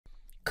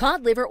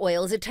Cod liver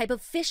oil is a type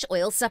of fish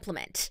oil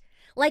supplement.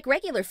 Like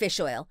regular fish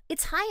oil,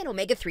 it's high in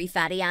omega-3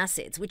 fatty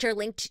acids, which are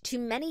linked to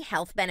many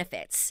health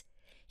benefits.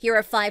 Here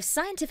are 5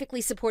 scientifically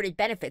supported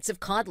benefits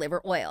of cod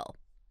liver oil.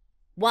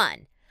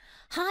 1.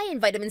 High in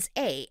vitamins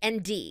A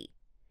and D.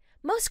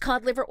 Most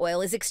cod liver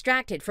oil is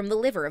extracted from the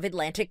liver of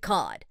Atlantic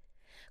cod.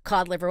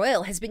 Cod liver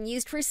oil has been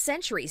used for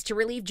centuries to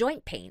relieve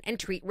joint pain and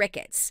treat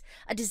rickets,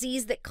 a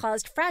disease that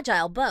caused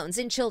fragile bones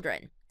in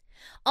children.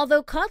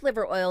 Although cod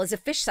liver oil is a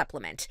fish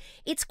supplement,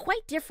 it's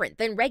quite different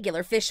than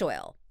regular fish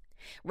oil.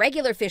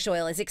 Regular fish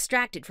oil is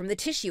extracted from the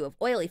tissue of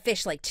oily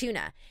fish like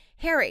tuna,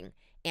 herring,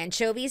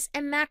 anchovies,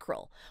 and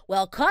mackerel,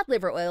 while cod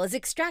liver oil is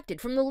extracted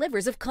from the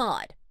livers of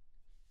cod.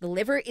 The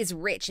liver is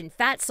rich in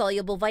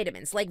fat-soluble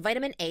vitamins like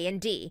vitamin A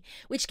and D,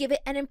 which give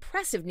it an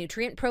impressive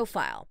nutrient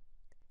profile.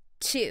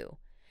 2.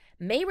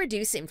 May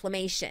reduce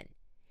inflammation.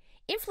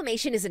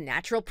 Inflammation is a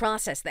natural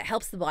process that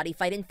helps the body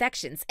fight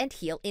infections and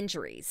heal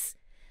injuries.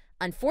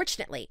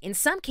 Unfortunately, in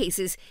some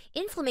cases,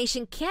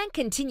 inflammation can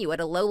continue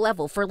at a low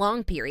level for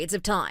long periods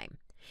of time.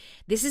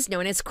 This is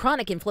known as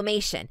chronic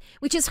inflammation,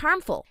 which is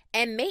harmful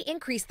and may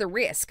increase the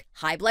risk,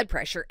 high blood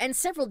pressure, and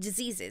several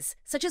diseases,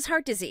 such as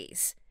heart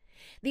disease.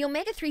 The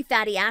omega-3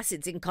 fatty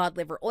acids in cod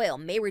liver oil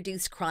may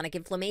reduce chronic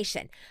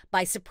inflammation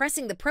by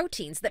suppressing the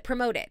proteins that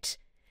promote it.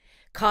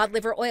 Cod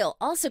liver oil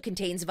also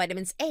contains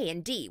vitamins A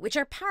and D, which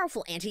are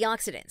powerful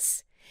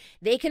antioxidants.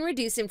 They can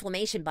reduce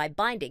inflammation by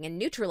binding and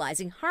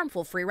neutralizing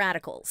harmful free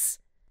radicals.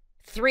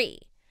 3.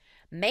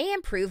 May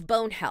improve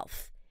bone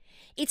health.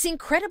 It's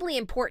incredibly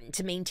important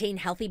to maintain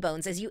healthy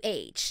bones as you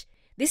age.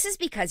 This is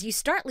because you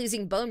start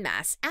losing bone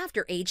mass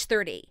after age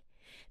 30.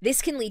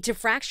 This can lead to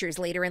fractures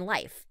later in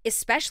life,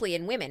 especially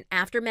in women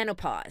after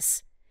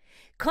menopause.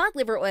 Cod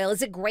liver oil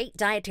is a great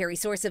dietary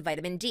source of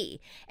vitamin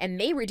D and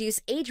may reduce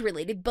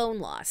age-related bone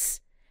loss.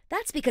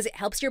 That's because it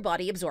helps your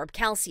body absorb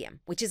calcium,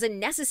 which is a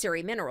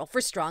necessary mineral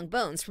for strong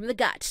bones from the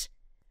gut.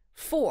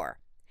 4.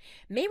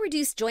 May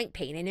reduce joint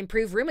pain and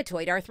improve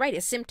rheumatoid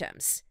arthritis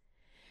symptoms.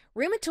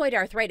 Rheumatoid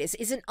arthritis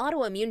is an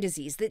autoimmune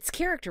disease that's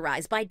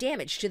characterized by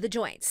damage to the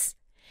joints.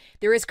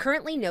 There is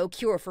currently no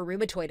cure for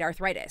rheumatoid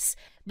arthritis,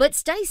 but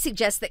studies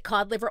suggest that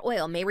cod liver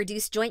oil may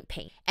reduce joint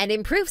pain and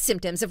improve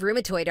symptoms of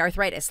rheumatoid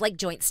arthritis like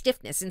joint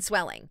stiffness and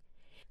swelling.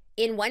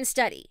 In one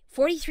study,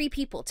 43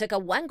 people took a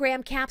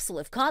 1-gram capsule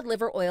of cod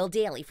liver oil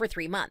daily for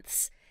 3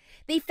 months.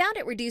 They found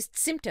it reduced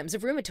symptoms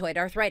of rheumatoid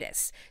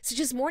arthritis, such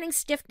as morning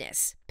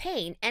stiffness,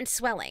 pain, and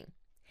swelling.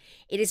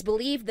 It is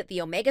believed that the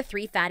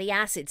omega-3 fatty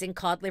acids in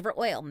cod liver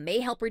oil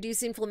may help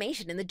reduce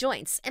inflammation in the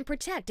joints and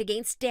protect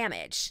against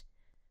damage.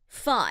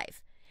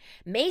 5.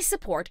 May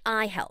support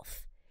eye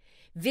health.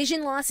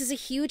 Vision loss is a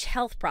huge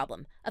health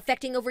problem,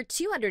 affecting over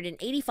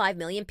 285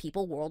 million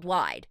people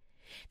worldwide.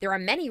 There are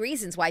many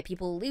reasons why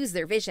people lose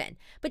their vision,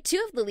 but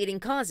 2 of the leading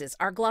causes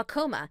are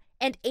glaucoma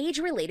and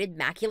age-related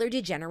macular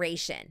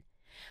degeneration.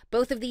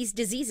 Both of these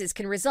diseases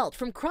can result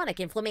from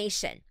chronic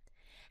inflammation.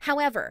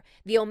 However,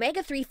 the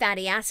omega-3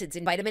 fatty acids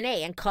in vitamin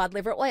A and cod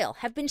liver oil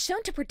have been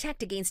shown to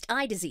protect against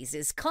eye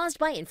diseases caused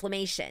by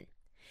inflammation.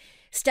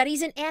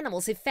 Studies in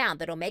animals have found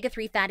that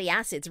omega-3 fatty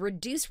acids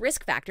reduce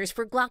risk factors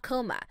for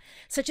glaucoma,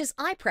 such as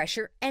eye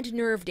pressure and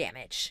nerve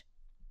damage.